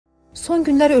Son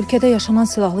günlər ölkədə yaşanan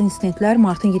silahlı insidentlər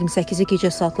martın 28-i gecə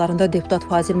saatlarında deputat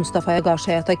Fazil Mustafaya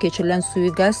qarşı həyata keçirilən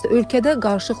sui-qəsd ölkədə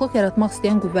qarışıqlıq yaratmaq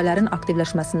istəyən qüvvələrin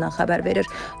aktivləşməsindən xəbər verir.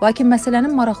 Lakin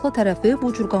məsələnin maraqlı tərəfi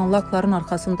bu cür qanlı aktların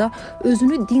arxasında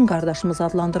özünü din qardaşımız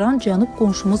adlandıran cənub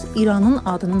qonşumuz İranın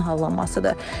adının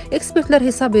hallanmasıdır. Ekspertlər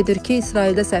hesab edir ki,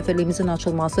 İsraildə səfirliyimizin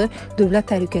açılması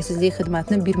Dövlət Təhlükəsizliyi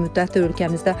Xidmətinin bir müddətdir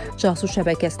ölkəmizdə casus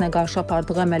şəbəkəsinə qarşı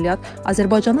apardığı əməliyyat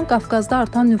Azərbaycanın Qafqazda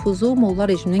artan nüfuzu molla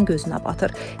rejiminin gözünə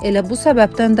batır. Elə bu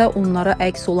səbəbdən də onlara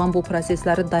əks olan bu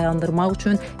prosesləri dayandırmaq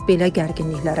üçün belə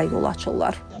gərginliklərə yol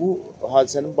açırlar. Bu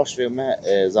hadisənin baş vermə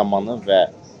zamanı və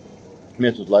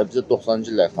metodları bizə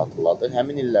 90-cı illəri xatırladır.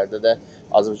 Həmin illərdə də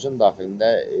Azərbaycan daxilində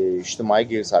ictimai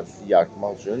qeyri-sabitlik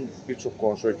yaratmaq üçün bir çox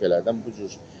qonşu ölkələrdən bu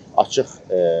cür açıq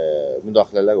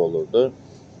müdaxilələr olurdu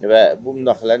və bu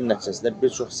müdaxilələrin nəticəsində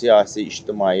bir çox siyasi,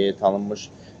 ictimai, tanınmış,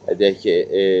 deyək ki,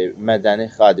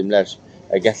 mədəni xadimlər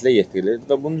qətlə yetirilirdi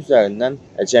və bunun üzərindən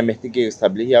cəmiyyətdə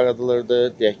qeyri-stabilik yaradılırdı,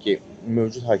 deyək ki,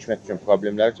 mövcud hakimiyyət üçün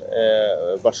problemlər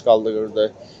baş qaldırırdı,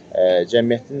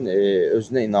 cəmiyyətin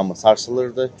özünə inamı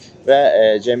sarsılırdı və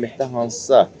cəmiyyətdə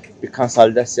hansısa bir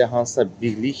konsolidasiya, hansısa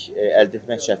birlik əldə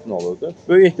etmək çətin olurdu.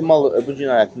 Böyük ehtimal bu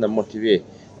cinayətin də motivi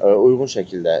uyğun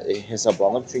şəkildə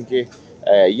hesablanıb, çünki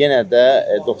yenə də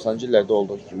 90-cı illərdə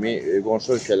olduğu kimi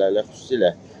qonşu ölkələrlə,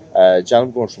 xüsusilə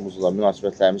cənub qonşumuzla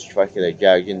münasibətlərimiz kifayət qədər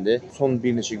gərgindir. Son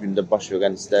bir neçə gündə baş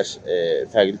verən istər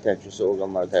fərqli təhlükəsizlik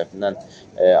orqanları tərəfindən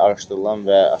araşdırılan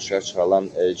və aşkara çıxarılan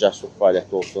cəsur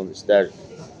fəaliyyəti olsun, istər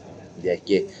deyək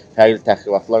ki, fərqli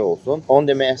təxribatlar olsun. Onu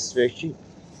deməyə əsas verir ki,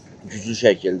 güclü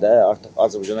şəkildə artıq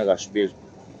Azərbaycana qarşı bir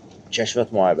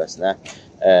kəşfiyyat müharibəsinə,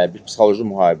 bir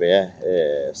psixoloji müharibəyə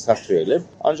start verilib.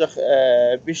 Ancaq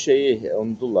bir şeyi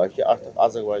unudurlar ki, artıq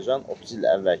Azərbaycan 30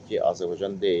 il əvvəlki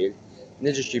Azərbaycan deyil.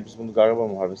 Necə ki, biz bunu Qarabağ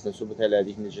müharibəsində sübut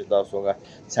elədik, necə daha sonra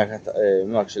sərhəd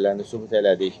münaqişələrində sübut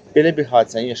elədik. Belə bir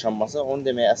hadisənin yaşanması onu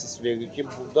deməyə əsas verir ki,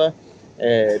 burada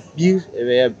bir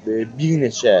və ya bir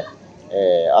neçə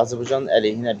Azərbaycan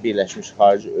əleyhinə birləşmiş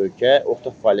xarici ölkə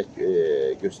ortaq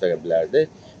fəaliyyət göstərə bilərdi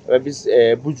və biz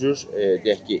bu cür,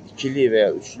 deyək ki, ikili və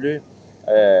ya üçlü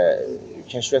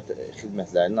kəşfiyyat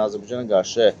xidmətlərinin Azərbaycana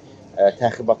qarşı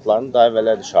təxribatlarının daha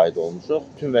əvvəllər də şahid olmuşuq.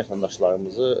 Bütün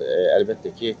vətəndaşlarımızı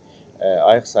əlbəttə ki,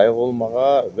 ayıq-sayıq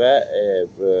olmağa və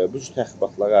bu cür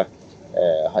təxribatlara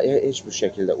heç bir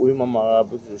şəkildə uymamağa,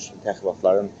 bu cür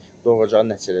təxribatların doğuracağı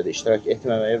nəticələrdə iştirak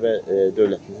etməməyə və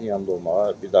dövlətimizin yanında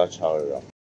olmağa bir daha çağırıram.